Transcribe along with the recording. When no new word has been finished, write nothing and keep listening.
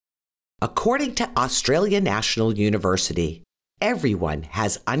According to Australia National University, everyone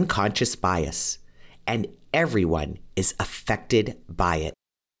has unconscious bias, and everyone is affected by it.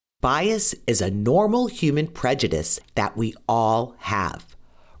 Bias is a normal human prejudice that we all have,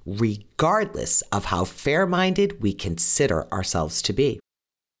 regardless of how fair-minded we consider ourselves to be.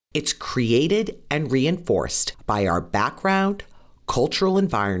 It's created and reinforced by our background, cultural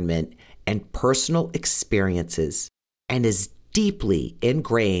environment, and personal experiences, and is deeply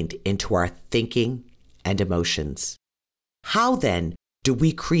ingrained into our thinking and emotions. How then do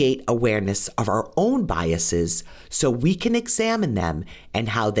we create awareness of our own biases so we can examine them and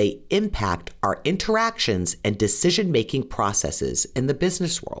how they impact our interactions and decision-making processes in the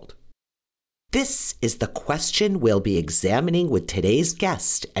business world? This is the question we'll be examining with today's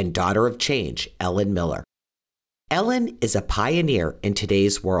guest and daughter of change, Ellen Miller. Ellen is a pioneer in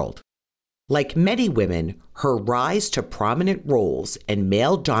today's world. Like many women, her rise to prominent roles in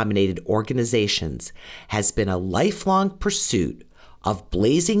male-dominated organizations has been a lifelong pursuit of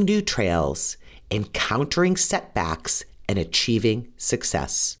blazing new trails, encountering setbacks, and achieving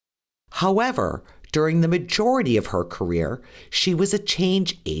success. However, during the majority of her career, she was a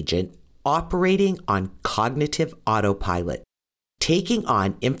change agent operating on cognitive autopilot, taking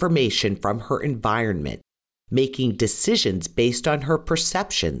on information from her environment, making decisions based on her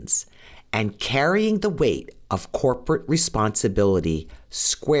perceptions, and carrying the weight of corporate responsibility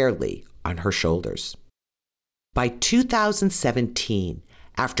squarely on her shoulders. By 2017,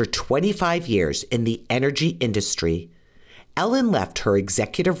 after 25 years in the energy industry, Ellen left her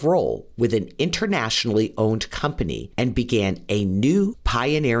executive role with an internationally owned company and began a new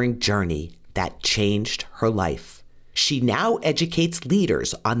pioneering journey that changed her life. She now educates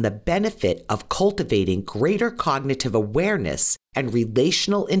leaders on the benefit of cultivating greater cognitive awareness and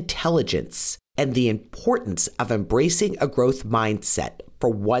relational intelligence, and the importance of embracing a growth mindset for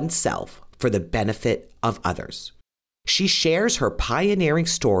oneself for the benefit of others. She shares her pioneering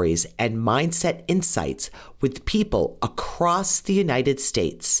stories and mindset insights with people across the United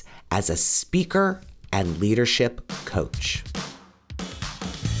States as a speaker and leadership coach.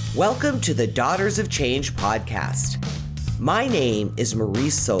 Welcome to the Daughters of Change podcast. My name is Marie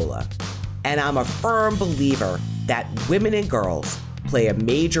Sola, and I'm a firm believer that women and girls play a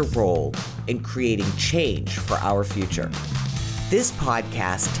major role in creating change for our future. This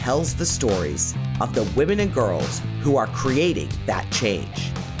podcast tells the stories of the women and girls who are creating that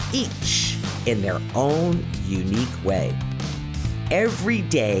change, each in their own unique way. Every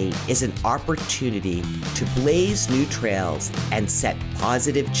day is an opportunity to blaze new trails and set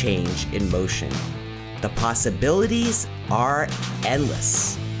positive change in motion. The possibilities are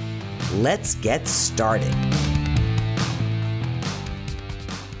endless. Let's get started.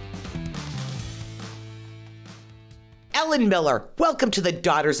 Ellen Miller, welcome to the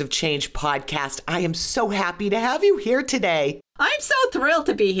Daughters of Change podcast. I am so happy to have you here today. I'm so thrilled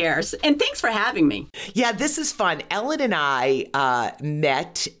to be here, and thanks for having me. Yeah, this is fun. Ellen and I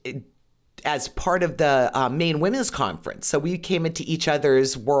met as part of the Maine Women's Conference. So we came into each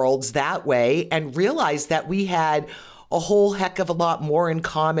other's worlds that way and realized that we had a whole heck of a lot more in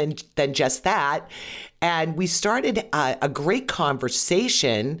common than just that. And we started a great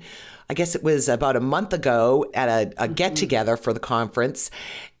conversation. I guess it was about a month ago at a get-together for the conference,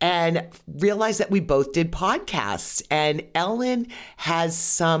 and realized that we both did podcasts. And Ellen has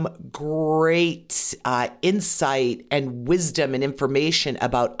some great insight and wisdom and information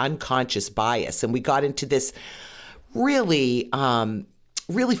about unconscious bias. And we got into this really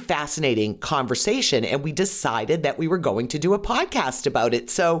fascinating conversation, and we decided that we were going to do a podcast about it.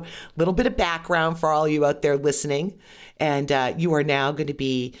 So a little bit of background for all you out there listening. And you are now going to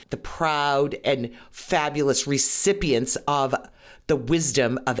be the proud and fabulous recipients of the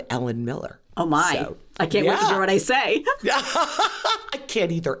wisdom of Ellen Miller. Oh, my. So, I can't wait to hear what I say. I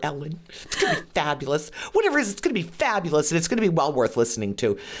can't either, Ellen. It's going to be fabulous. Whatever it is, it's going to be fabulous, and it's going to be well worth listening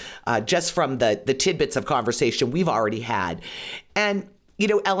to just from the tidbits of conversation we've already had. And, you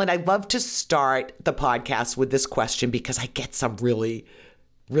know, Ellen, I love to start the podcast with this question because I get some really,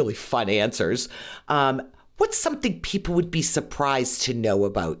 really fun answers. What's something people would be surprised to know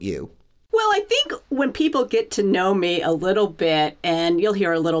about you? Well, I think when people get to know me a little bit, and you'll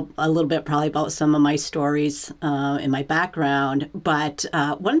hear a little bit probably about some of my stories in my background, but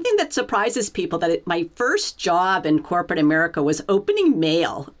one thing that surprises people that my first job in corporate America was opening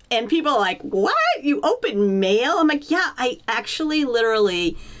mail. And people are like, what? You open mail? I'm like, yeah, I actually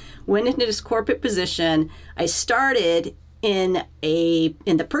literally went into this corporate position. I started in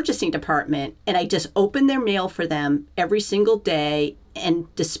the purchasing department, and I just opened their mail for them every single day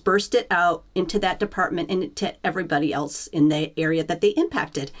and dispersed it out into that department and to everybody else in the area that they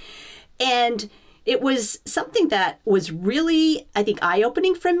impacted. And it was something that was really, I think,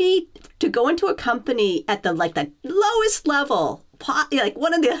 eye-opening for me to go into a company at the lowest level, like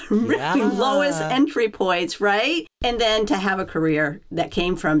one of the really lowest entry points, right? And then to have a career that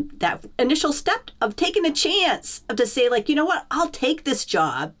came from that initial step of taking a chance of to say, like, you know what, I'll take this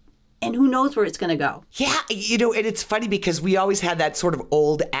job. And who knows where it's going to go. Yeah, and it's funny because we always had that sort of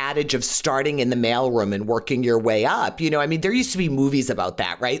old adage of starting in the mailroom and working your way up. There used to be movies about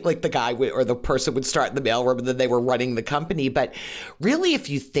that, right? Like the guy or the person would start in the mailroom and then they were running the company. But really, if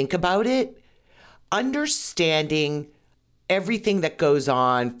you think about it, understanding everything that goes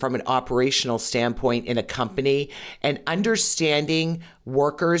on from an operational standpoint in a company and understanding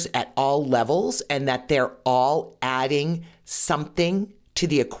workers at all levels and that they're all adding something to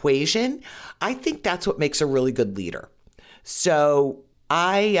the equation, I think that's what makes a really good leader. So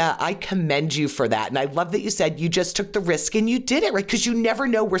I commend you for that. And I love that you said you just took the risk and you did it, right? Because you never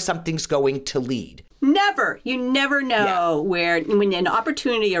know where something's going to lead. Never. You never know when an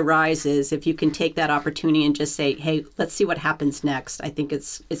opportunity arises, if you can take that opportunity and just say, hey, let's see what happens next. I think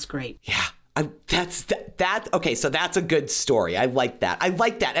it's great. Yeah. Okay, so that's a good story. I like that.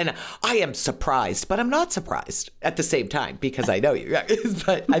 And I am surprised, but I'm not surprised at the same time because I know you.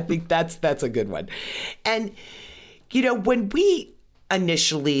 But I think that's a good one. And, when we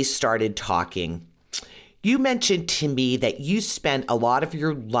initially started talking, you mentioned to me that you spent a lot of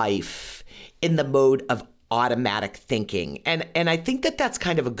your life in the mode of automatic thinking. And I think that that's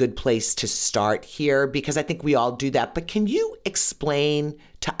kind of a good place to start here because I think we all do that. But can you explain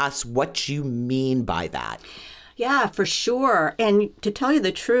to us what you mean by that? Yeah, for sure. And to tell you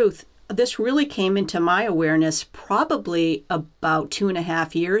the truth, this really came into my awareness probably about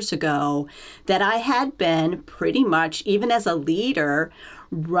 2.5 years ago, that I had been pretty much, even as a leader,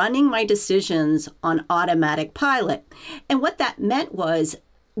 running my decisions on automatic pilot. And what that meant was,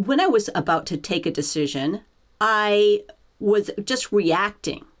 when I was about to take a decision, I was just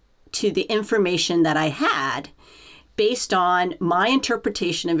reacting to the information that I had based on my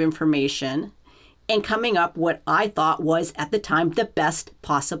interpretation of information and coming up what I thought was at the time the best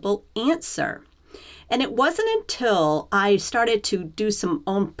possible answer. And it wasn't until I started to do some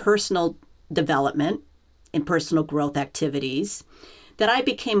own personal development and personal growth activities that I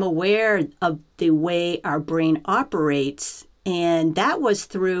became aware of the way our brain operates. And that was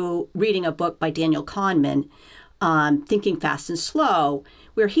through reading a book by Daniel Kahneman, Thinking Fast and Slow,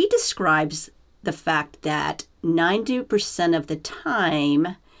 where he describes the fact that 90% of the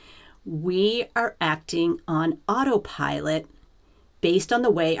time we are acting on autopilot based on the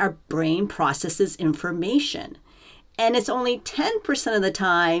way our brain processes information. And it's only 10% of the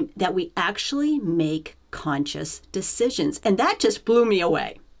time that we actually make conscious decisions. And that just blew me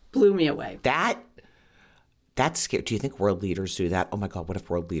away. That's scary. Do you think world leaders do that? Oh my God, what if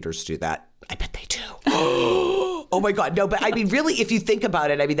world leaders do that? I bet they do. Oh my God, no, but I mean, really, if you think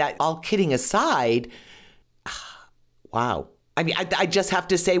about it, that all kidding aside, wow. I just have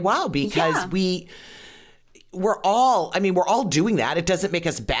to say wow, because we're all doing that. It doesn't make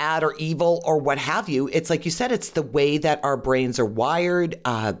us bad or evil or what have you. It's like you said, it's the way that our brains are wired.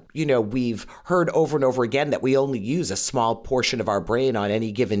 We've heard over and over again that we only use a small portion of our brain on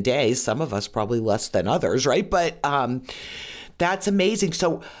any given day. Some of us probably less than others, right? But that's amazing.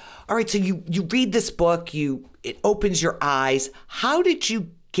 So, all right, so you read this book, it opens your eyes. How did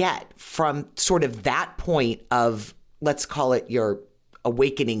you get from sort of that point of, let's call it your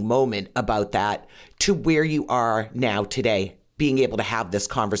awakening moment about that, to where you are now today, being able to have this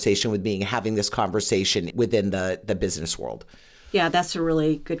conversation with me, having this conversation within the business world? Yeah, that's a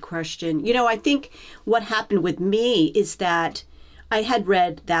really good question. I think what happened with me is that I had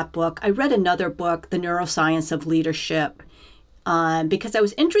read that book. I read another book, The Neuroscience of Leadership, because I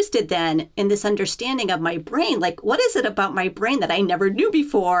was interested then in this understanding of my brain. Like, what is it about my brain that I never knew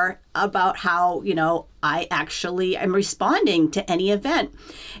before about how, I actually am responding to any event?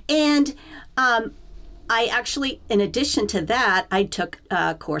 And I actually, in addition to that, I took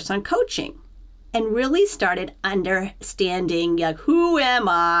a course on coaching and really started understanding, who am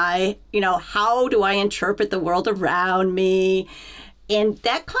I? How do I interpret the world around me? And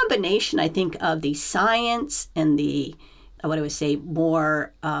that combination, I think, of the science and the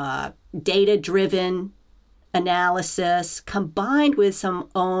more data-driven analysis combined with some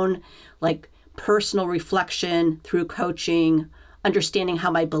own personal reflection through coaching, understanding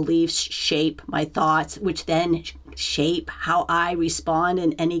how my beliefs shape my thoughts, which then shape how I respond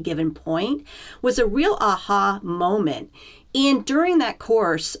in any given point, was a real aha moment. And during that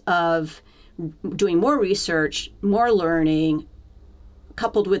course of doing more research, more learning,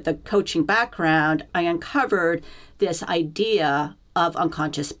 coupled with the coaching background, I uncovered this idea of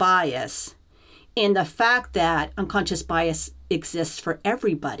unconscious bias and the fact that unconscious bias exists for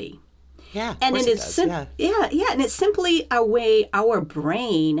everybody. Yeah, and it does. And it's simply a way our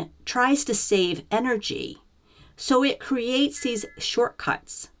brain tries to save energy. So it creates these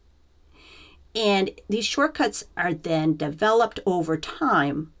shortcuts. And these shortcuts are then developed over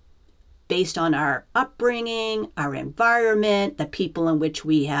time based on our upbringing, our environment, the people in which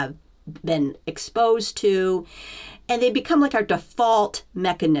we have been exposed to. And they become like our default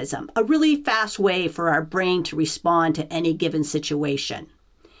mechanism, a really fast way for our brain to respond to any given situation.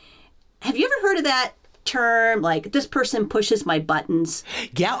 Have you ever heard of that term, like, this person pushes my buttons?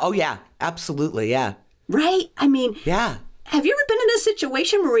 Yeah. Oh, yeah. Absolutely. Yeah. Right? I mean, yeah. Have you ever been in a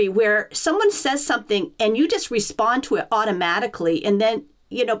situation, Marie, where someone says something and you just respond to it automatically and then,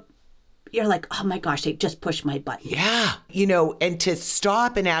 you're like, oh my gosh, they just pushed my button. Yeah. And to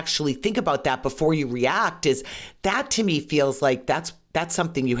stop and actually think about that before you react that to me feels like that's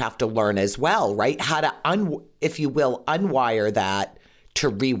something you have to learn as well, right? How to, if you will, unwire that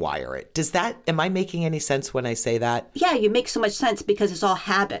to rewire it. Am I making any sense when I say that? Yeah, you make so much sense because it's all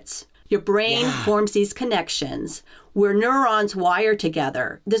habits. Your brain forms these connections where neurons wire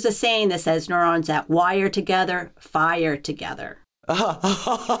together. There's a saying that says neurons that wire together, fire together.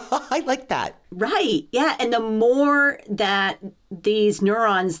 I like that. Right. Yeah. And the more that these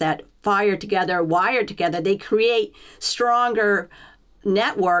neurons that fire together, wire together, they create stronger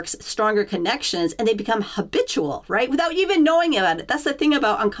networks, stronger connections, and they become habitual, right? Without even knowing about it. That's the thing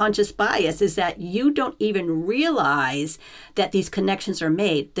about unconscious bias, is that you don't even realize that these connections are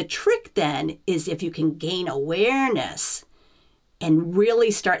made. The trick then is if you can gain awareness and really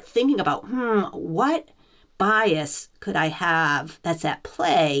start thinking about, what bias could I have that's at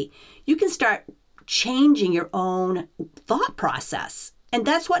play? You can start changing your own thought process. And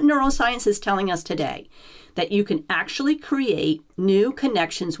that's what neuroscience is telling us today, that you can actually create new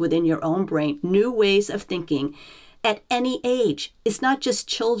connections within your own brain, new ways of thinking at any age. It's not just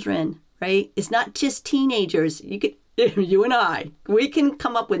children, right? It's not just teenagers. You and I, we can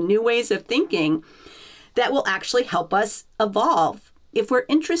come up with new ways of thinking that will actually help us evolve if we're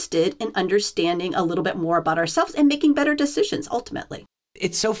interested in understanding a little bit more about ourselves and making better decisions ultimately.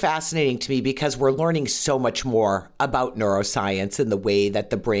 It's so fascinating to me because we're learning so much more about neuroscience and the way that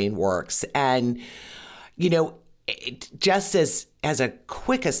the brain works. And, just as a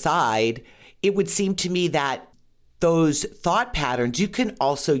quick aside, it would seem to me that those thought patterns you can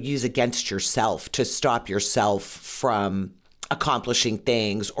also use against yourself to stop yourself from accomplishing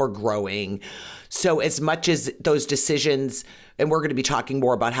things or growing. So as much as those decisions, and we're going to be talking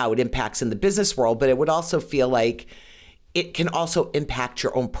more about how it impacts in the business world, but it would also feel like it can also impact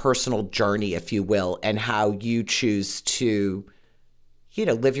your own personal journey, if you will, and how you choose to,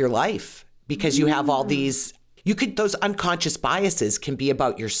 live your life. Because you have all these, those unconscious biases can be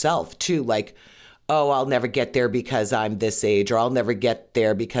about yourself too. Like, oh, I'll never get there because I'm this age, or I'll never get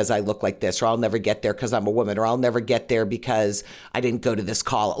there because I look like this, or I'll never get there because I'm a woman, or I'll never get there because I didn't go to this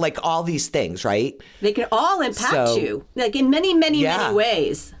call. Like all these things, right? They can all impact you, like in many, many, many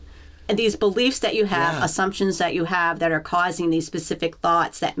ways. And these beliefs that you have, assumptions that you have that are causing these specific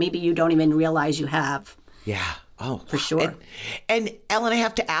thoughts that maybe you don't even realize you have. Yeah. Oh, for sure. And Ellen, I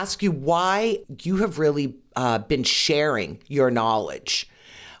have to ask you why you have really been sharing your knowledge.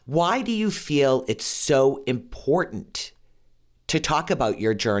 Why do you feel it's so important to talk about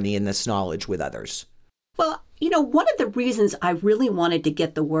your journey and this knowledge with others? Well, one of the reasons I really wanted to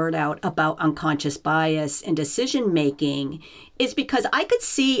get the word out about unconscious bias and decision making is because I could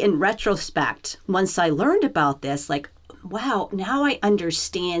see in retrospect, once I learned about this, like, wow, now I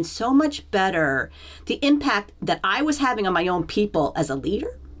understand so much better the impact that I was having on my own people as a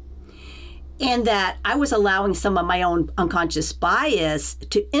leader, and that I was allowing some of my own unconscious bias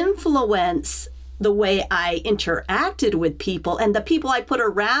to influence the way I interacted with people and the people I put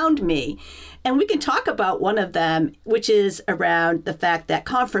around me. And we can talk about one of them, which is around the fact that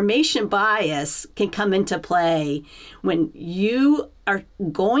confirmation bias can come into play when you are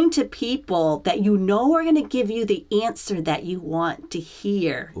going to people that you know are going to give you the answer that you want to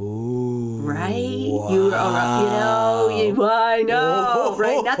hear. Ooh, right? Wow. I know,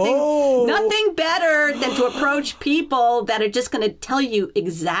 right? Nothing better than to approach people that are just going to tell you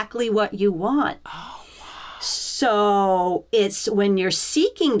exactly what you want. So it's when you're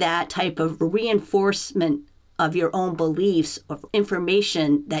seeking that type of reinforcement of your own beliefs or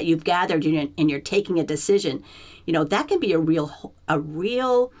information that you've gathered and you're taking a decision, that can be a real,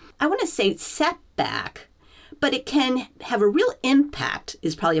 I want to say setback, but it can have a real impact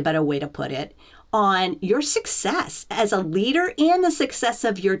is probably a better way to put it on your success as a leader and the success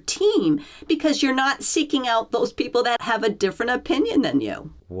of your team, because you're not seeking out those people that have a different opinion than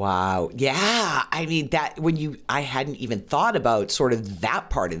you. Wow. Yeah. I mean, I hadn't even thought about sort of that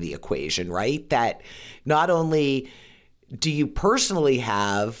part of the equation, right? That not only do you personally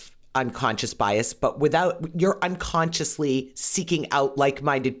have unconscious bias, but you're unconsciously seeking out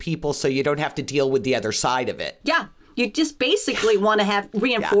like-minded people so you don't have to deal with the other side of it. Yeah. You just basically want to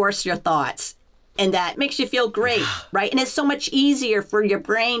reinforce your thoughts. And that makes you feel great, right? And it's so much easier for your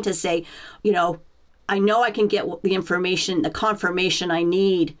brain to say, I know I can get the information, the confirmation I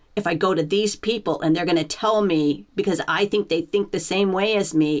need if I go to these people and they're going to tell me, because I think they think the same way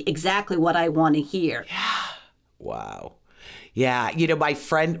as me, exactly what I want to hear. Yeah. Wow. Yeah.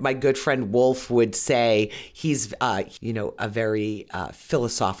 My good friend Wolf would say he's, a very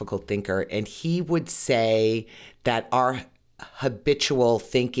philosophical thinker. And he would say that our habitual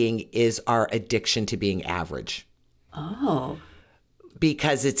thinking is our addiction to being average. Oh.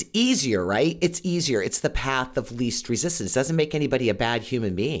 Because it's easier, right? It's easier. It's the path of least resistance. It doesn't make anybody a bad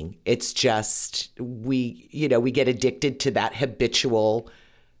human being. It's just we get addicted to that habitual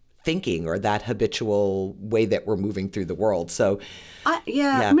thinking or that habitual way that we're moving through the world. So,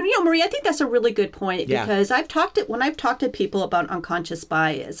 yeah. Marie, I think that's a really good point, because when I've talked to people about unconscious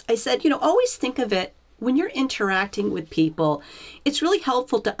bias, I said, always think of it when you're interacting with people. It's really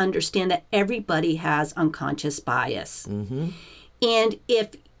helpful to understand that everybody has unconscious bias. Mm-hmm. And if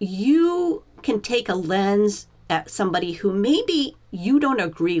you can take a lens at somebody who maybe you don't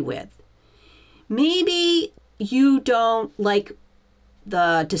agree with, maybe you don't like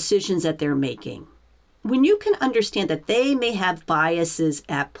the decisions that they're making, when you can understand that they may have biases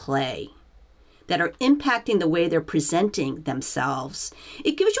at play that are impacting the way they're presenting themselves,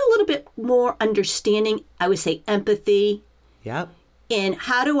 it gives you a little bit more understanding, I would say empathy. Yep. And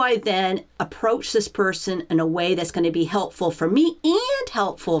how do I then approach this person in a way that's going to be helpful for me and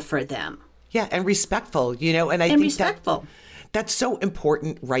helpful for them? Yeah, and respectful, and I think respectful. That's so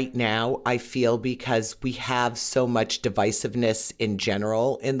important right now, I feel, because we have so much divisiveness in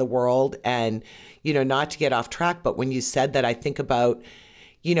general in the world. And, not to get off track, but when you said that, I think about,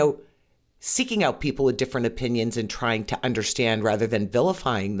 seeking out people with different opinions and trying to understand rather than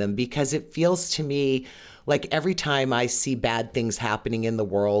vilifying them, because it feels to me like every time I see bad things happening in the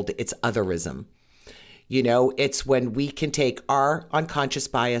world, it's otherism. It's when we can take our unconscious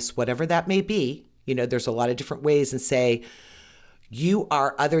bias, whatever that may be, there's a lot of different ways, and say, you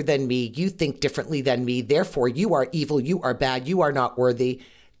are other than me, you think differently than me, therefore you are evil, you are bad, you are not worthy.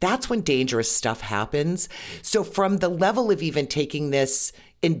 That's when dangerous stuff happens. So from the level of even taking this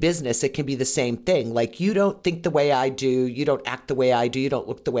in business, it can be the same thing. Like, you don't think the way I do, you don't act the way I do, you don't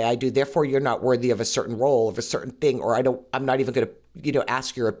look the way I do, therefore you're not worthy of a certain role, of a certain thing, or I'm not even going to,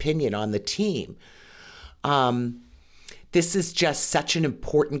 ask your opinion on the team. This is just such an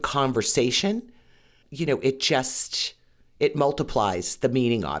important conversation. It multiplies the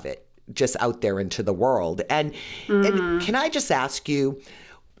meaning of it just out there into the world. And can I just ask you,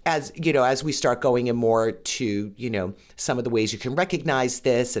 as we start going in more to, some of the ways you can recognize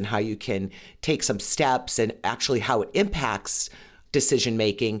this and how you can take some steps and actually how it impacts decision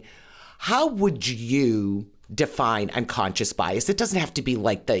making, how would you define unconscious bias? It doesn't have to be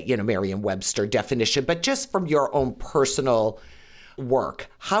like the, Merriam-Webster definition, but just from your own personal work,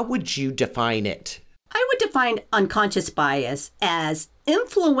 how would you define it? I would define unconscious bias as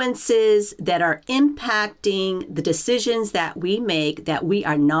influences that are impacting the decisions that we make that we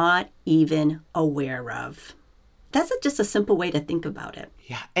are not even aware of. That's just a simple way to think about it.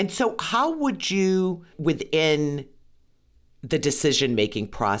 Yeah. And so how would you, within the decision-making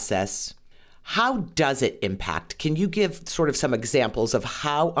process, how does it impact? Can you give sort of some examples of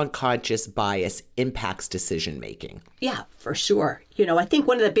how unconscious bias impacts decision-making? Yeah, for sure. I think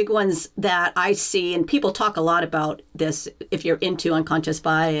one of the big ones that I see, and people talk a lot about this if you're into unconscious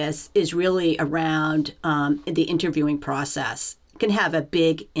bias, is really around the interviewing process. It can have a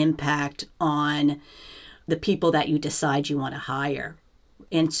big impact on the people that you decide you want to hire.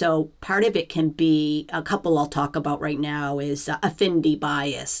 And so part of it can be, a couple I'll talk about right now, is affinity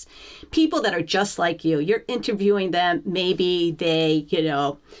bias. People that are just like you, you're interviewing them, maybe they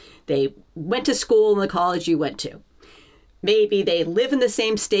went to school in the college you went to. Maybe they live in the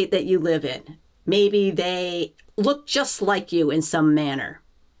same state that you live in. Maybe they look just like you in some manner.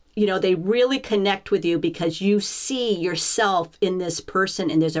 They really connect with you because you see yourself in this person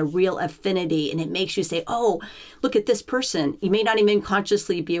and there's a real affinity, and it makes you say, oh, look at this person. You may not even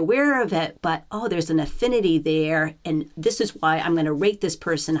consciously be aware of it, but there's an affinity there. And this is why I'm going to rate this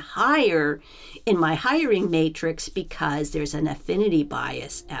person higher in my hiring matrix, because there's an affinity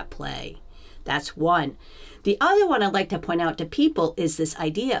bias at play. That's one. The other one I'd like to point out to people is this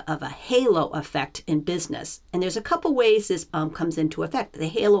idea of a halo effect in business. And there's a couple ways this comes into effect. The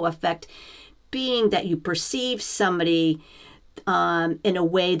halo effect being that you perceive somebody in a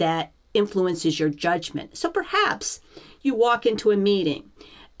way that influences your judgment. So perhaps you walk into a meeting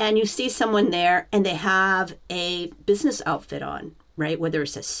and you see someone there and they have a business outfit on, right? Whether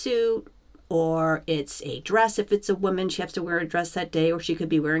it's a suit or it's a dress. If it's a woman, she has to wear a dress that day, or she could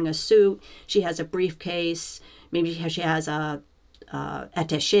be wearing a suit. She has a briefcase. Maybe she has a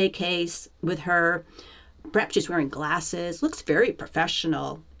attaché case with her. Perhaps she's wearing glasses. Looks very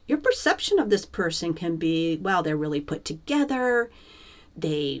professional. Your perception of this person can be, well, they're really put together.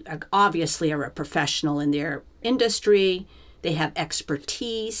 They obviously are a professional in their industry. They have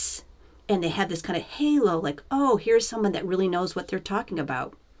expertise. And they have this kind of halo, like, oh, here's someone that really knows what they're talking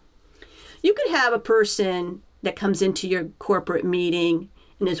about. You could have a person that comes into your corporate meeting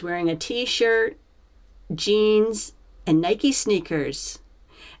and is wearing a t-shirt, jeans, and Nike sneakers.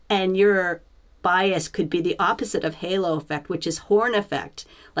 And your bias could be the opposite of halo effect, which is horn effect.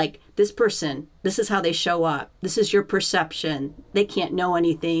 Like, this person, this is how they show up. This is your perception. They can't know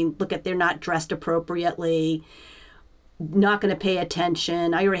anything. Look at, they're not dressed appropriately. Not going to pay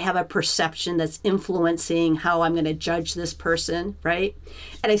attention. I already have a perception that's influencing how I'm going to judge this person, right?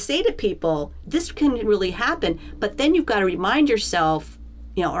 And I say to people, this can really happen, but then you've got to remind yourself,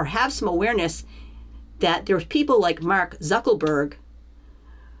 or have some awareness that there's people like Mark Zuckerberg,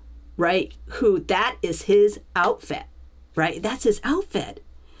 right? Who that is his outfit, right? That's his outfit.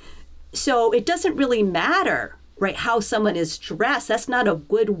 So it doesn't really matter, right, how someone is dressed. That's not a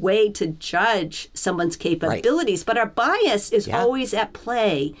good way to judge someone's capabilities. Right. But our bias is always at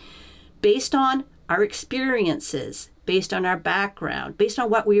play based on our experiences, based on our background, based on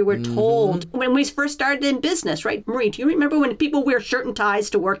what we were told when we first started in business, right? Marie, do you remember when people wear shirt and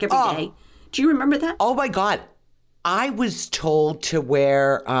ties to work every day? Do you remember that? Oh, my God. I was told to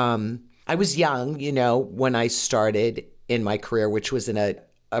wear, I was young, when I started in my career, which was in a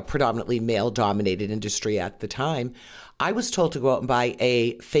predominantly male-dominated industry at the time. I was told to go out and buy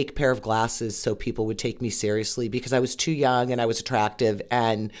a fake pair of glasses so people would take me seriously because I was too young and I was attractive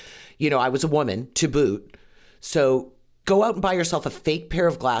and, I was a woman to boot. So go out and buy yourself a fake pair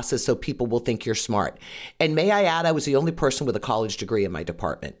of glasses so people will think you're smart. And may I add, I was the only person with a college degree in my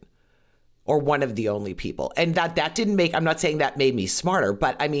department, or one of the only people. And that didn't make, I'm not saying that made me smarter,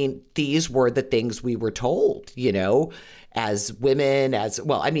 but I mean, these were the things we were told, as women,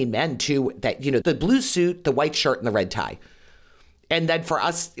 men too, that, the blue suit, the white shirt, and the red tie. And then for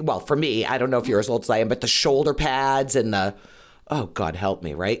us, for me, I don't know if you're as old as I am, but the shoulder pads and the, oh, God help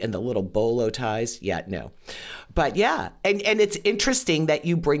me, right? And the little bolo ties. Yeah, no. But yeah, and it's interesting that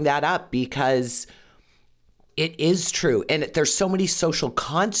you bring that up because it is true. And there's so many social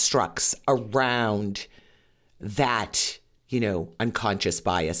constructs around that, unconscious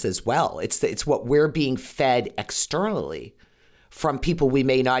bias as well. It's what we're being fed externally from people we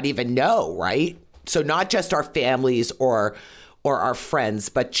may not even know, right? So not just our families or our friends,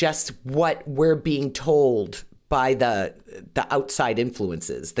 but just what we're being told by the outside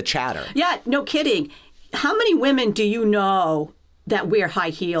influences, the chatter. Yeah, no kidding. How many women do you know that wear high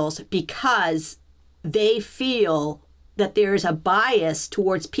heels because they feel that there's a bias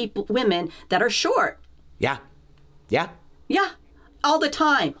towards women that are short? Yeah. Yeah, all the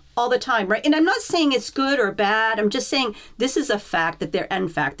time, right? And I'm not saying it's good or bad. I'm just saying this is a fact that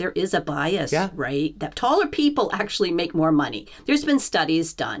there is a bias, right? That taller people actually make more money. There's been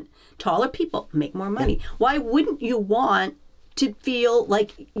studies done. Taller people make more money. Yeah. Why wouldn't you want to feel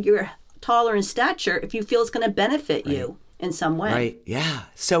like you're taller in stature if you feel it's going to benefit you in some way? Right, yeah.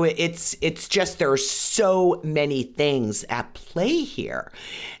 So it's just there are so many things at play here.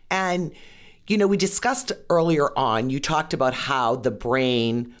 And we discussed earlier on, you talked about how the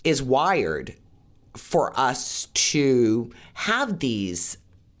brain is wired for us to have these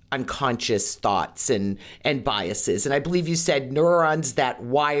unconscious thoughts and biases. And I believe you said neurons that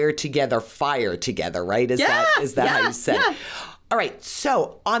wire together, fire together, right? Is that how you said it? All right.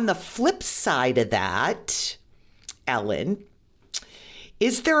 So on the flip side of that, Ellen,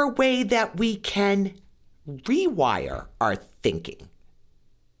 is there a way that we can rewire our thinking?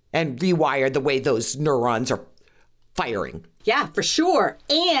 And rewire the way those neurons are firing. Yeah, for sure.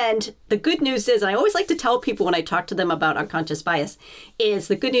 And the good news is, and I always like to tell people when I talk to them about unconscious bias, is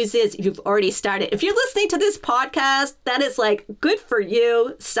the good news is you've already started. If you're listening to this podcast, that is like good for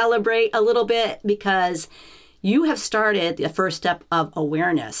you. Celebrate a little bit because you have started the first step of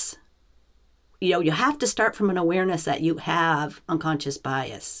awareness. You have to start from an awareness that you have unconscious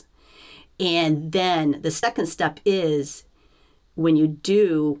bias. And then the second step is when you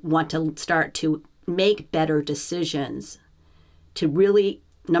do want to start to make better decisions, to really,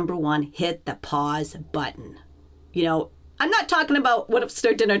 number one, hit the pause button. I'm not talking about what's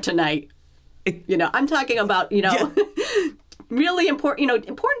their dinner tonight. I'm talking about, really important,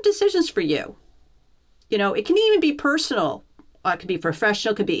 important decisions for you. It can even be personal. It could be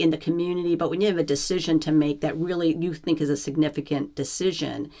professional, it could be in the community. But when you have a decision to make that really you think is a significant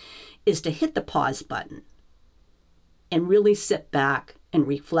decision, is to hit the pause button and really sit back and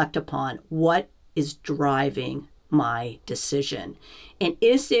reflect upon what is driving my decision. And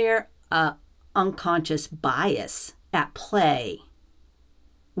is there an unconscious bias at play?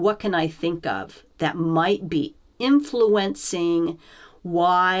 What can I think of that might be influencing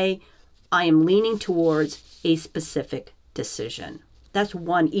why I am leaning towards a specific decision? That's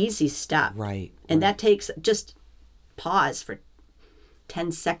one easy step. Right. And that takes just pause for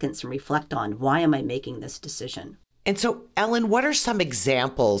 10 seconds and reflect on, why am I making this decision? And so, Ellen, what are some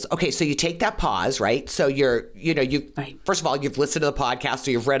examples? Okay, so you take that pause, right? So Right. First of all, you've listened to the podcast,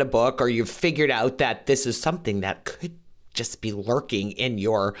 or you've read a book, or you've figured out that this is something that could just be lurking in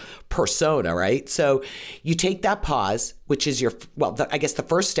your persona, right? So you take that pause, which is I guess the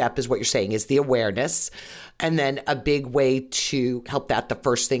first step is what you're saying is the awareness. And then a big way to help that, the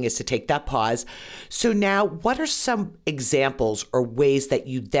first thing is to take that pause. So now what are some examples or ways that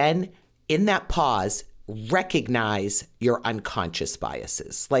you then, in that pause, recognize your unconscious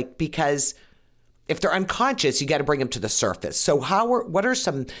biases? Because if they're unconscious, you got to bring them to the surface. So what are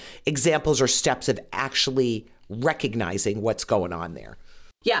some examples or steps of actually recognizing what's going on there?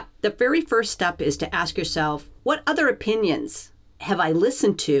 Yeah, the very first step is to ask yourself, what other opinions have I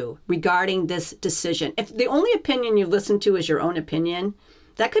listened to regarding this decision? If the only opinion you listen to is your own opinion,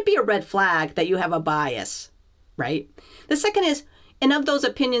 that could be a red flag that you have a bias, right? The second is, and of those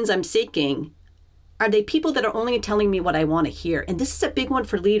opinions I'm seeking, are they people that are only telling me what I want to hear? And this is a big one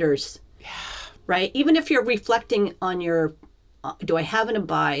for leaders, right? Even if you're reflecting on do I have a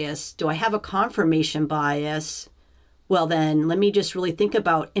bias? Do I have a confirmation bias? Well, then let me just really think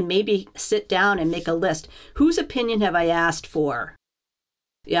about and maybe sit down and make a list. Whose opinion have I asked for?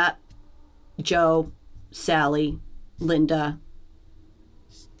 Yeah, Joe, Sally, Linda,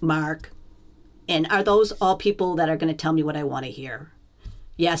 Mark. And are those all people that are going to tell me what I want to hear?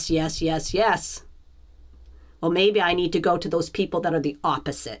 Yes, yes, yes, yes. Well, maybe I need to go to those people that are the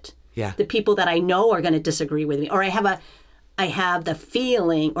opposite. Yeah. The people that I know are going to disagree with me. Or I have the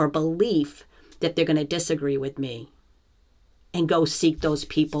feeling or belief that they're going to disagree with me, and go seek those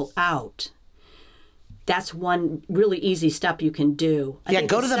people out. That's one really easy step you can do.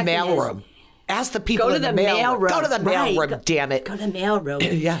 Go to the mailroom. Ask the people in the mailroom. Go to the mailroom, damn it. Go to the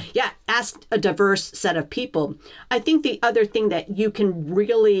mailroom. Yeah. Yeah, ask a diverse set of people. I think the other thing that you can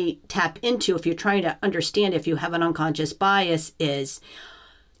really tap into if you're trying to understand if you have an unconscious bias is,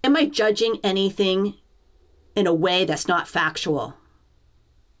 am I judging anything in a way that's not factual?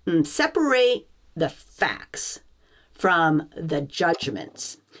 Separate the facts from the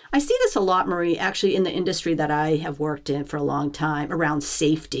judgments. I see this a lot, Marie, actually in the industry that I have worked in for a long time around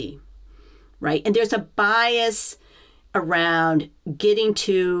safety, right? And there's a bias around getting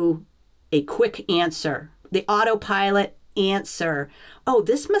to a quick answer, the autopilot answer. Oh,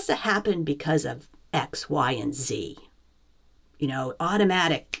 this must have happened because of X, Y, and Z.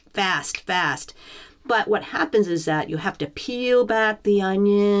 Automatic, fast. But what happens is that you have to peel back the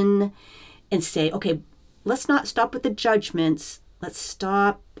onion and say, okay, let's not stop with the judgments. Let's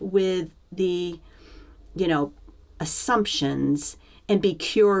stop with the, assumptions and be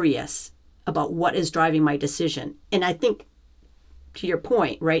curious about what is driving my decision. And I think, to your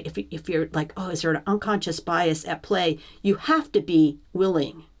point, right, if you're like, oh, is there an unconscious bias at play? You have to be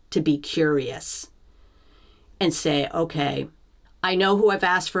willing to be curious and say, okay, I know who I've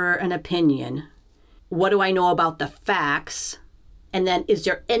asked for an opinion. What do I know about the facts? And then is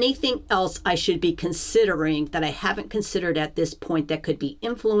there anything else I should be considering that I haven't considered at this point that could be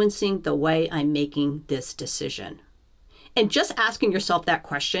influencing the way I'm making this decision? And just asking yourself that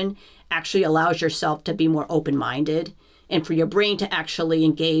question actually allows yourself to be more open-minded and for your brain to actually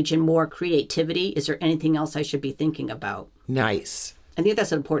engage in more creativity. Is there anything else I should be thinking about? Nice. I think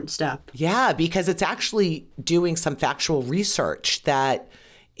that's an important step. Yeah, because it's actually doing some factual research that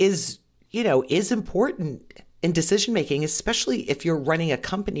is important in decision making, especially if you're running a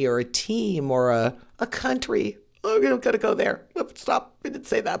company or a team or a country. Oh, we don't got to go there. Stop. I didn't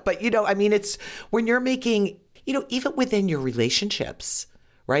say that. But, it's when you're making, even within your relationships,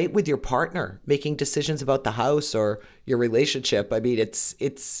 right? With your partner, making decisions about the house or your relationship. I mean, it's,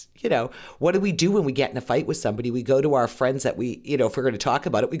 what do we do when we get in a fight with somebody? We go to our friends that we, if we're going to talk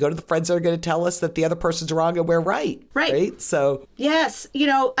about it, we go to the friends that are going to tell us that the other person's wrong and we're right. Right. So, yes.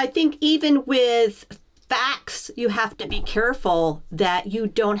 I think even with facts, you have to be careful that you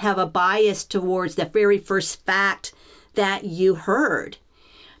don't have a bias towards the very first fact that you heard.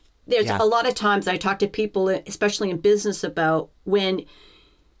 There's a lot of times I talk to people, especially in business, about when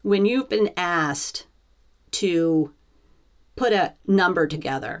you've been asked to put a number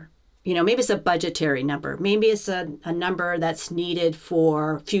together. Maybe it's a budgetary number. Maybe it's a number that's needed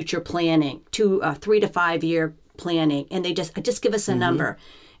for future planning, 3 to 5 year planning. And they just give us a number.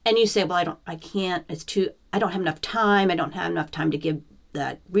 And you say, well, I can't, I don't have enough time. I don't have enough time to give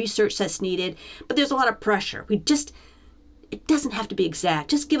the research that's needed. But there's a lot of pressure. It doesn't have to be exact.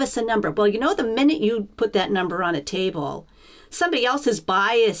 Just give us a number. Well, the minute you put that number on a table, somebody else's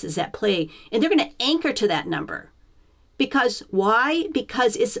bias is at play, and they're going to anchor to that number. Because why?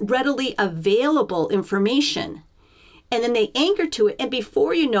 Because it's readily available information. And then they anchor to it, and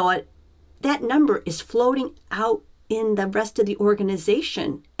before you know it, that number is floating out in the rest of the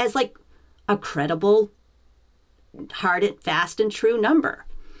organization as like a credible, hard and fast and true number.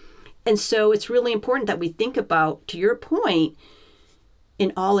 And so it's really important that we think about, to your point,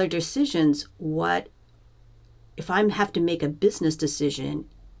 in all our decisions, what if I have to make a business decision,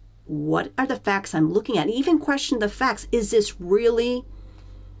 what are the facts I'm looking at? Even question the facts. Is this really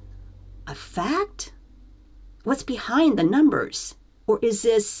a fact? What's behind the numbers? Or is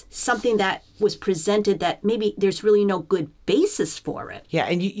this something that was presented that maybe there's really no good basis for it? Yeah,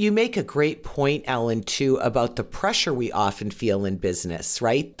 and you make a great point, Ellen, too, about the pressure we often feel in business,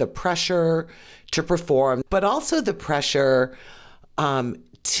 right? The pressure to perform, but also the pressure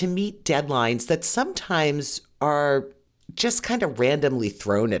to meet deadlines that sometimes are just kind of randomly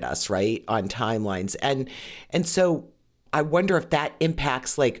thrown at us, right, on timelines. And so I wonder if that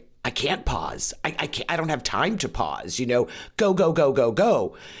impacts, like, I can't pause. I don't have time to pause, go, go, go, go,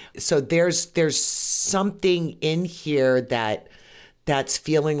 go. So there's something in here that's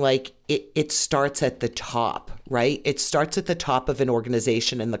feeling like it starts at the top, right? It starts at the top of an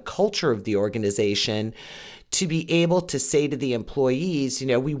organization and the culture of the organization to be able to say to the employees,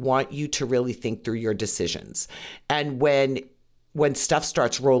 we want you to really think through your decisions. And when stuff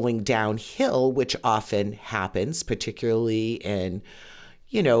starts rolling downhill, which often happens, particularly in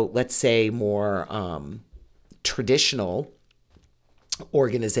let's say more traditional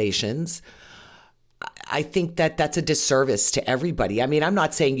organizations, I think that's a disservice to everybody. I mean, I'm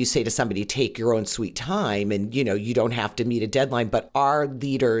not saying you say to somebody, take your own sweet time and, you don't have to meet a deadline, but are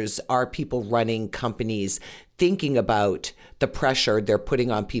leaders, are people running companies thinking about the pressure they're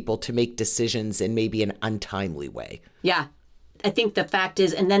putting on people to make decisions in maybe an untimely way? Yeah, I think the fact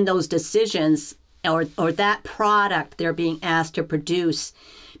is, and then those decisions or that product they're being asked to produce,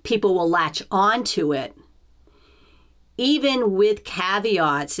 people will latch onto it, even with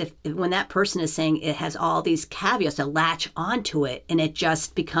caveats. When that person is saying it has all these caveats, to latch onto it, and it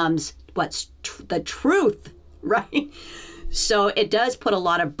just becomes what's the truth, right? So it does put a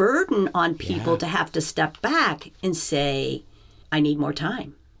lot of burden on people to have to step back and say, I need more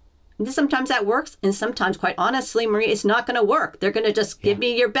time. And sometimes that works, and sometimes, quite honestly, Marie, it's not going to work. They're going to just give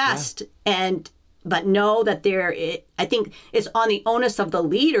me your best, but know that I think it's on the onus of the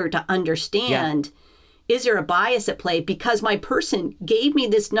leader to understand, is there a bias at play? Because my person gave me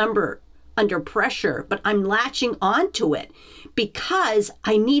this number under pressure, but I'm latching onto it because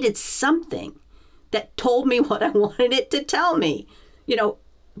I needed something that told me what I wanted it to tell me,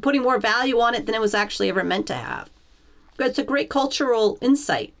 putting more value on it than it was actually ever meant to have. But it's a great cultural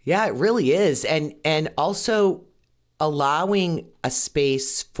insight. Yeah, it really is. And also allowing a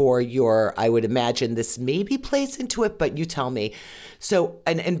space for I would imagine this maybe plays into it, but you tell me. So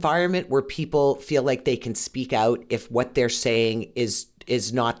an environment where people feel like they can speak out if what they're saying is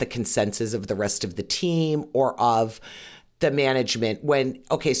not the consensus of the rest of the team or of the management.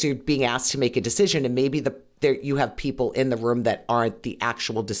 So you're being asked to make a decision, and maybe you have people in the room that aren't the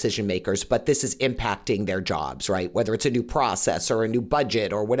actual decision makers, but this is impacting their jobs, right? Whether it's a new process or a new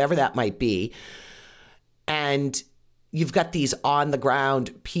budget or whatever that might be. And you've got these on the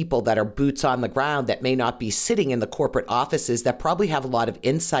ground people that are boots on the ground that may not be sitting in the corporate offices that probably have a lot of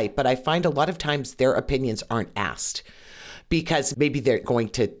insight, but I find a lot of times their opinions aren't asked because maybe they're going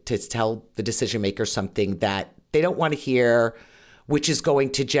to tell the decision maker something that they don't want to hear, which is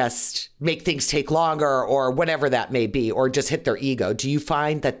going to just make things take longer or whatever that may be, or just hit their ego. Do you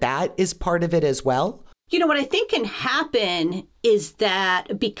find that is part of it as well? What I think can happen is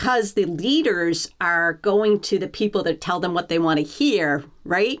that because the leaders are going to the people that tell them what they want to hear,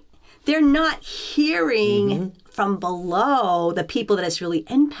 right? They're not hearing from below the people that it's really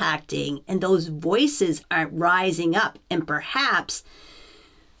impacting, and those voices aren't rising up. And perhaps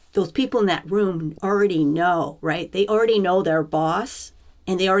those people in that room already know, right? They already know their boss,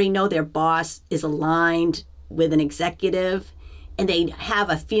 and they already know their boss is aligned with an executive. And they have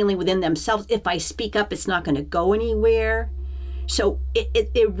a feeling within themselves, if I speak up, it's not going to go anywhere. So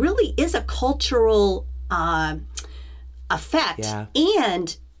it really is a cultural effect. Yeah.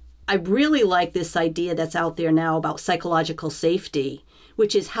 And I really like this idea that's out there now about psychological safety,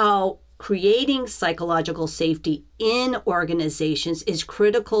 which is how creating psychological safety in organizations is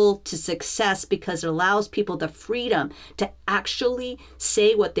critical to success because it allows people the freedom to actually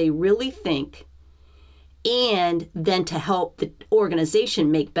say what they really think, and then to help the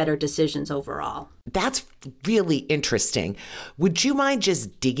organization make better decisions overall. That's really interesting. Would you mind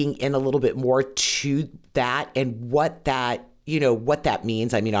just digging in a little bit more to that and what that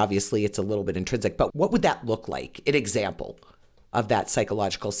means? I mean, obviously it's a little bit intrinsic, but what would that look like? An example of that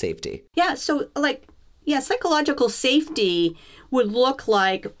psychological safety. Yeah. So psychological safety would look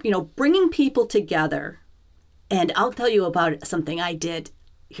like, bringing people together. And I'll tell you about something I did.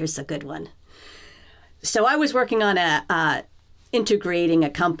 Here's a good one. So I was working on integrating a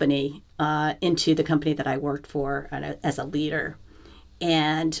company into the company that I worked for as a leader.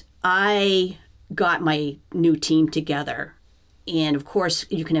 And I got my new team together. And of course,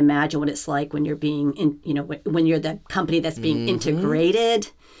 you can imagine what it's like when you're when you're the company that's being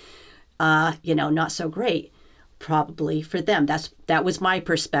integrated, not so great, probably for them. That was my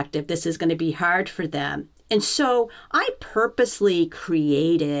perspective. This is going to be hard for them. And so I purposely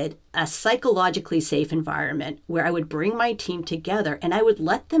created a psychologically safe environment where I would bring my team together and I would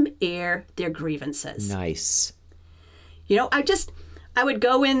let them air their grievances. Nice. I would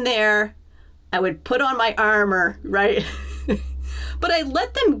go in there, I would put on my armor, right? But I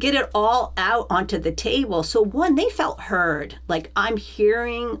let them get it all out onto the table. So one, they felt heard. Like, I'm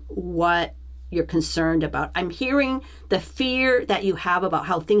hearing what you're concerned about. I'm hearing the fear that you have about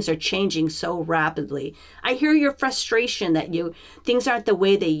how things are changing so rapidly. I hear your frustration that things aren't the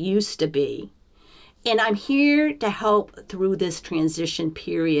way they used to be. And I'm here to help through this transition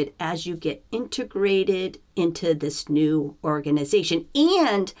period as you get integrated into this new organization.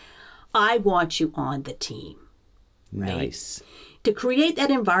 And I want you on the team. Right? Nice. To create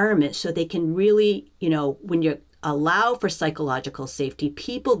that environment so they can really, when you allow for psychological safety,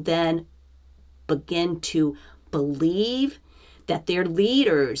 people then begin to believe that their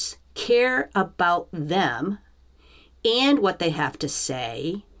leaders care about them and what they have to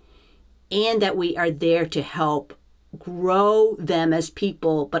say, and that we are there to help grow them as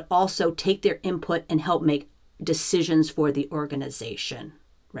people, but also take their input and help make decisions for the organization,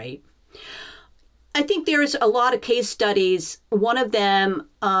 right? I think there's a lot of case studies. One of them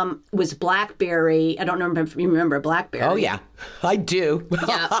was BlackBerry. I don't remember if you remember BlackBerry. Oh, yeah. I do.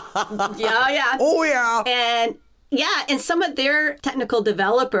 Yeah. Oh, yeah. And some of their technical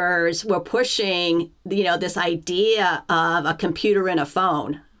developers were pushing, this idea of a computer in a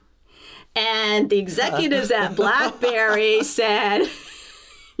phone. And the executives at BlackBerry said,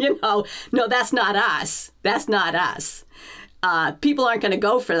 no, that's not us. That's not us. People aren't going to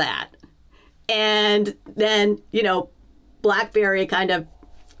go for that. And then, BlackBerry kind of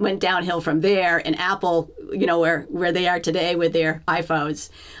went downhill from there, and Apple, where they are today with their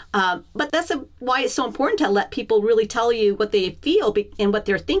iPhones. But that's why it's so important to let people really tell you what they feel and what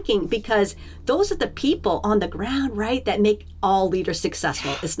they're thinking, because those are the people on the ground, right, that make all leaders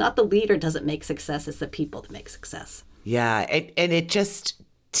successful. It's not the leader doesn't make success, it's the people that make success. Yeah, and it just,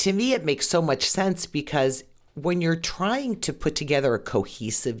 to me, it makes so much sense because when you're trying to put together a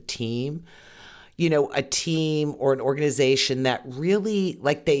cohesive team, a team or an organization that really,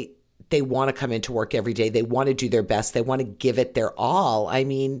 like, they want to come into work every day. They want to do their best. They want to give it their all. I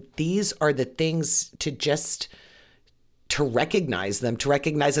mean, these are the things to recognize them, to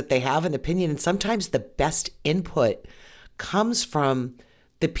recognize that they have an opinion. And sometimes the best input comes from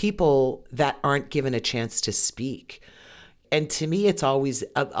the people that aren't given a chance to speak. And to me, it's always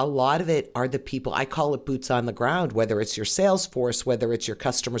a lot of it are the people, I call it boots on the ground, whether it's your sales force, whether it's your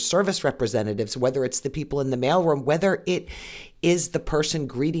customer service representatives, whether it's the people in the mailroom, whether it is the person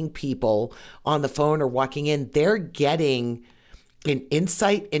greeting people on the phone or walking in, they're getting an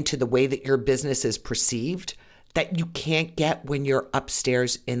insight into the way that your business is perceived that you can't get when you're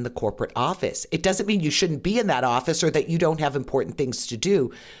upstairs in the corporate office. It doesn't mean you shouldn't be in that office or that you don't have important things to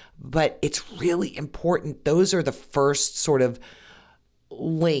do, but it's really important. Those are the first sort of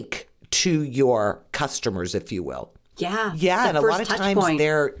link to your customers, if you will. Yeah. Yeah, and a lot of times point.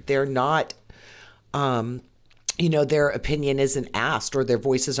 they're not, their opinion isn't asked or their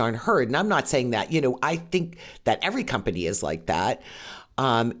voices aren't heard. And I'm not saying that, I think that every company is like that.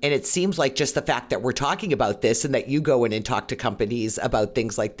 And it seems like just the fact that we're talking about this and that you go in and talk to companies about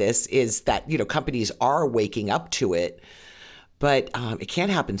things like this is that, companies are waking up to it. But it can't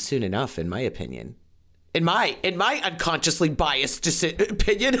happen soon enough, in my opinion. In my unconsciously biased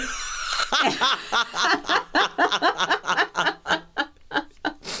opinion.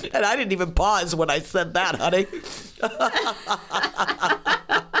 And I didn't even pause when I said that, honey.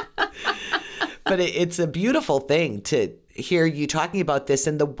 But it's a beautiful thing to hear you talking about this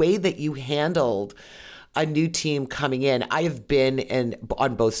and the way that you handled a new team coming in. I have been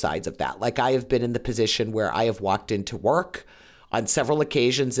on both sides of that. Like, I have been in the position where I have walked into work on several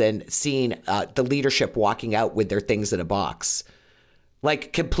occasions and seen the leadership walking out with their things in a box,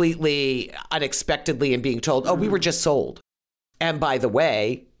 like completely unexpectedly, and being told, oh, we were just sold. And by the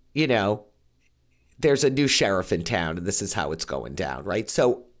way, there's a new sheriff in town and this is how it's going down, right?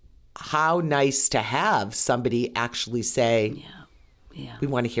 So how nice to have somebody actually say, we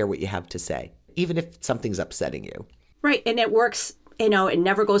want to hear what you have to say, even if something's upsetting you. Right. And it works, it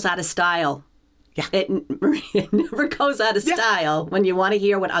never goes out of style. Yeah. It never goes out of style when you want to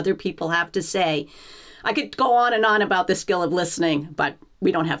hear what other people have to say. I could go on and on about the skill of listening, but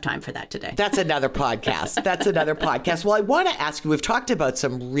we don't have time for that today. That's another podcast. Well, I want to ask you, we've talked about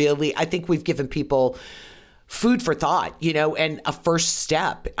I think we've given people food for thought, and a first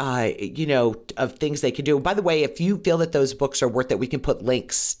step, of things they can do. By the way, if you feel that those books are worth it, we can put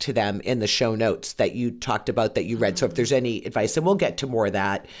links to them in the show notes that you talked about, that you read. So if there's any advice, and we'll get to more of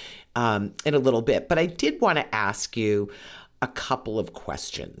that in a little bit. But I did want to ask you a couple of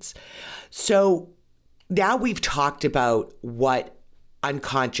questions. So now we've talked about what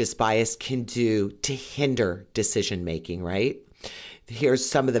unconscious bias can do to hinder decision-making, right? Here's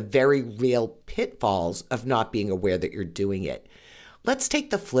some of the very real pitfalls of not being aware that you're doing it. Let's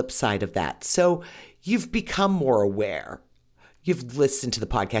take the flip side of that. So you've become more aware. You've listened to the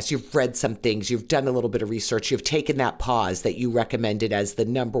podcast. You've read some things. You've done a little bit of research. You've taken that pause that you recommended as the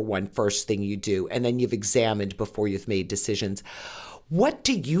number one first thing you do, and then you've examined before you've made decisions. What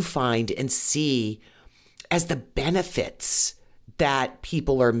do you find and see as the benefits that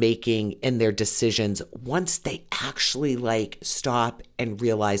people are making in their decisions once they actually stop and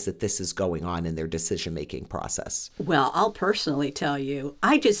realize that this is going on in their decision-making process? Well, I'll personally tell you,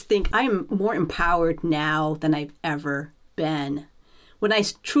 I just think I'm more empowered now than I've ever been. When I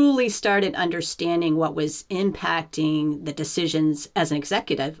truly started understanding what was impacting the decisions as an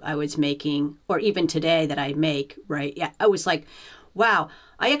executive I was making, or even today that I make, right? Yeah, I was like, wow,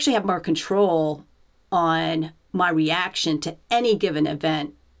 I actually have more control on my reaction to any given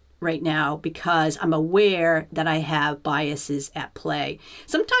event right now because I'm aware that I have biases at play.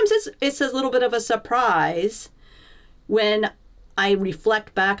 Sometimes it's a little bit of a surprise when I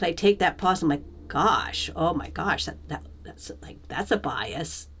reflect back and I take that pause. I'm like, oh my gosh, that's a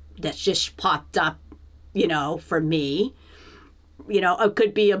bias that's just popped up, for me. It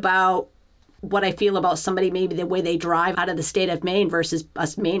could be about what I feel about somebody, maybe the way they drive out of the state of Maine versus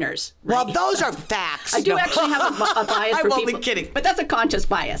us Mainers. Right? Well, those are facts. I do actually have a bias for people. I'm only kidding. But that's a conscious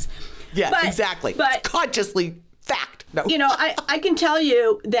bias. Yeah, exactly. But it's consciously fact. No. I can tell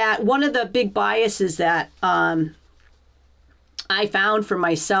you that one of the big biases that I found for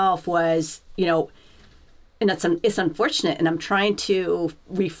myself was, and it's unfortunate, and I'm trying to,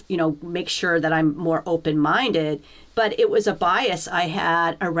 make sure that I'm more open-minded, but it was a bias I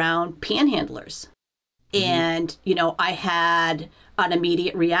had around panhandlers. Mm-hmm. And, I had an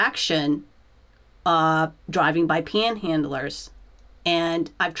immediate reaction driving by panhandlers.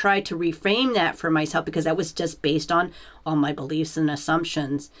 And I've tried to reframe that for myself because that was just based on all my beliefs and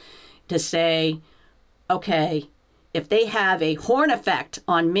assumptions to say, okay, if they have a horn effect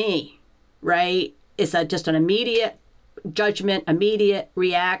on me, right, it's just an immediate judgment, immediate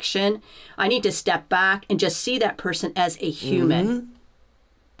reaction. I need to step back and just see that person as a human. Mm-hmm.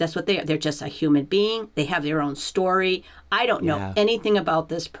 That's what they are. They're just a human being. They have their own story. I don't know anything about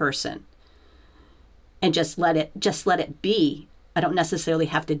this person. And just let it be. I don't necessarily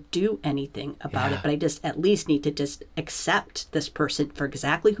have to do anything about it, but I just at least need to just accept this person for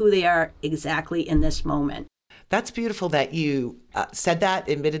exactly who they are, exactly in this moment. That's beautiful that you said that,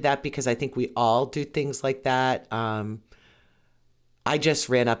 admitted that, because I think we all do things like that. I just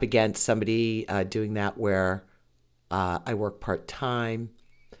ran up against somebody doing that where I work part-time.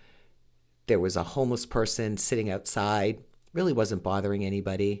 There was a homeless person sitting outside, really wasn't bothering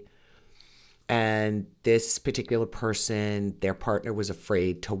anybody. And this particular person, their partner was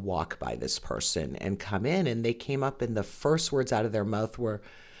afraid to walk by this person and come in. And they came up and the first words out of their mouth were,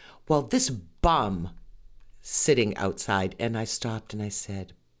 well, this bum sitting outside. And I stopped and I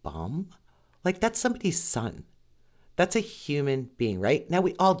said, bum? Like, that's somebody's son. That's a human being, right? Now,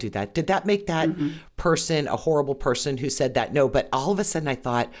 we all do that. Did that make that person a horrible person who said that? No, but all of a sudden I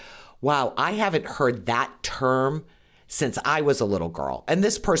thought, wow, I haven't heard that term since I was a little girl. And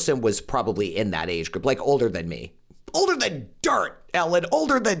this person was probably in that age group, like older than me. Older than dirt, Ellen,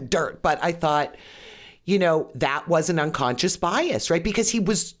 older than dirt. But I thought, you know, that was an unconscious bias, right? Because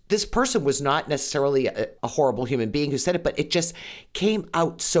this person was not necessarily a horrible human being who said it, but it just came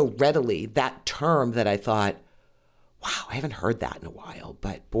out so readily, that term, that I thought, wow, I haven't heard that in a while.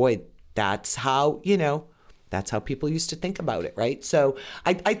 But boy, that's how people used to think about it, right? So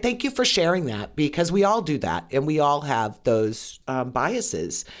I thank you for sharing that, because we all do that, and we all have those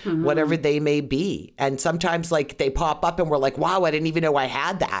biases, whatever they may be. And sometimes, like, they pop up and we're like, wow, I didn't even know I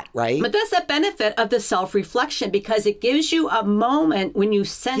had that, right? But that's the benefit of the self-reflection, because it gives you a moment when you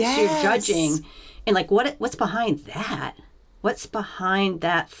sense you're judging and like, what's behind that? What's behind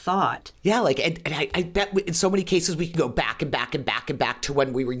that thought? Yeah, like, and I bet in so many cases we can go back and back and back and back to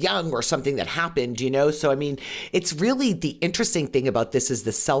when we were young or something that happened, you know? So, I mean, it's really the interesting thing about this is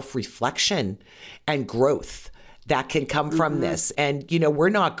the self-reflection and growth that can come from this. And, you know, we're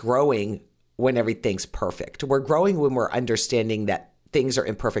not growing when everything's perfect. We're growing when we're understanding that things are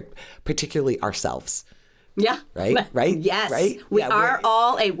imperfect, particularly ourselves. Yeah. Right? Yes. Right? We are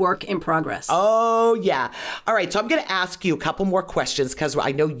all a work in progress. Oh, yeah. All right. So I'm going to ask you a couple more questions, because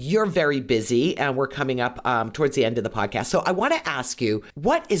I know you're very busy and we're coming up towards the end of the podcast. So I want to ask you,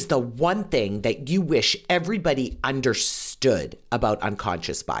 what is the one thing that you wish everybody understood about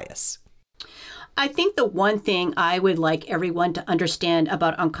unconscious bias? I think the one thing I would like everyone to understand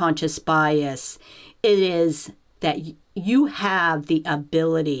about unconscious bias is that you have the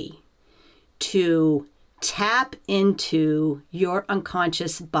ability to tap into your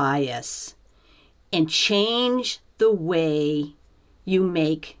unconscious bias and change the way you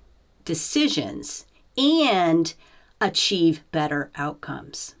make decisions and achieve better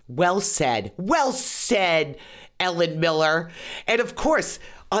outcomes. Well said. Well said, Ellen Miller. And of course,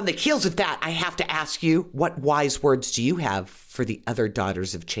 on the heels of that, I have to ask you, what wise words do you have for the other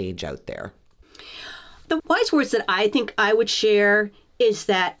daughters of change out there? The wise words that I think I would share is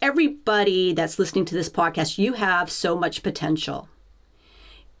that everybody that's listening to this podcast, you have so much potential.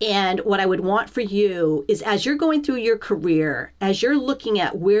 And what I would want for you is, as you're going through your career, as you're looking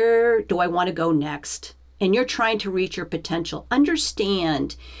at where do I want to go next, and you're trying to reach your potential,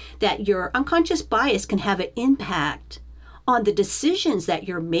 understand that your unconscious bias can have an impact on the decisions that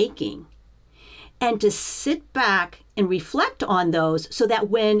you're making. And to sit back and reflect on those, so that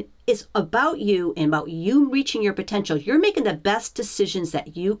when it's about you and about you reaching your potential, you're making the best decisions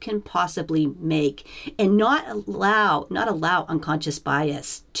that you can possibly make, and not allow unconscious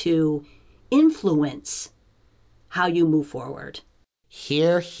bias to influence how you move forward.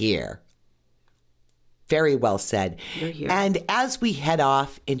 Hear, hear. Very well said. Hear, hear. And as we head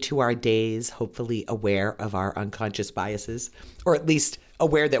off into our days, hopefully aware of our unconscious biases, or at least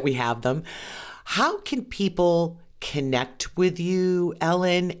aware that we have them, how can people connect with you,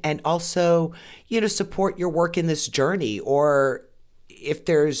 Ellen, and also, you know, support your work in this journey? Or if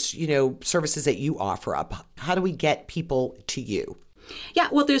there's, you know, services that you offer up, how do we get people to you? Yeah,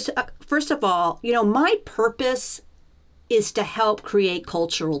 well, there's, first of all, you know, my purpose is to help create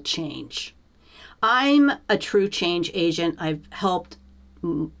cultural change. I'm a true change agent. I've helped,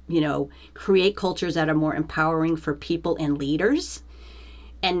 you know, create cultures that are more empowering for people and leaders,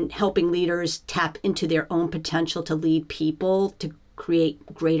 and helping leaders tap into their own potential to lead people to create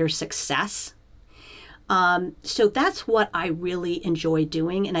greater success. So that's what I really enjoy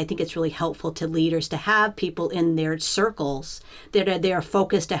doing. And I think it's really helpful to leaders to have people in their circles that are there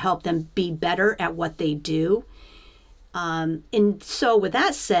focused to help them be better at what they do. And so with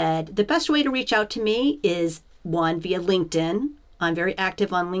that said, the best way to reach out to me is, one, via LinkedIn. I'm very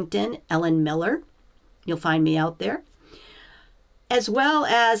active on LinkedIn, Ellen Miller. You'll find me out there. As well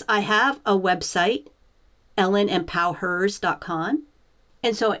as I have a website, ellenempowerhers.com.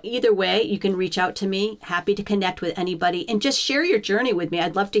 And so either way, you can reach out to me. Happy to connect with anybody and just share your journey with me.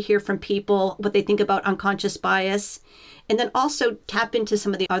 I'd love to hear from people what they think about unconscious bias. And then also tap into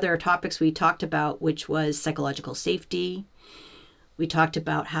some of the other topics we talked about, which was psychological safety. We talked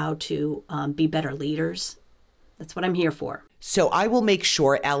about how to be better leaders. That's what I'm here for. So I will make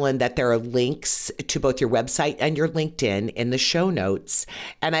sure, Ellen, that there are links to both your website and your LinkedIn in the show notes.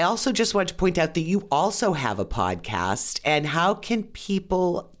 And I also just want to point out that you also have a podcast. And how can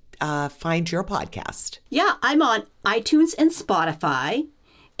people find your podcast? Yeah, I'm on iTunes and Spotify,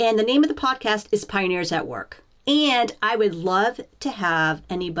 and the name of the podcast is Pioneers at Work. And I would love to have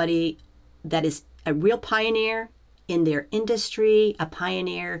anybody that is a real pioneer in their industry, a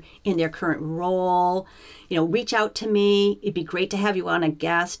pioneer in their current role, reach out to me. It'd be great to have you on a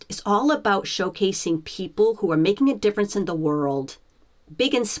guest. It's all about showcasing people who are making a difference in the world,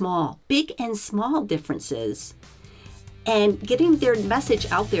 big and small differences, and getting their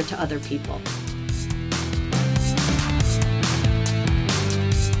message out there to other people.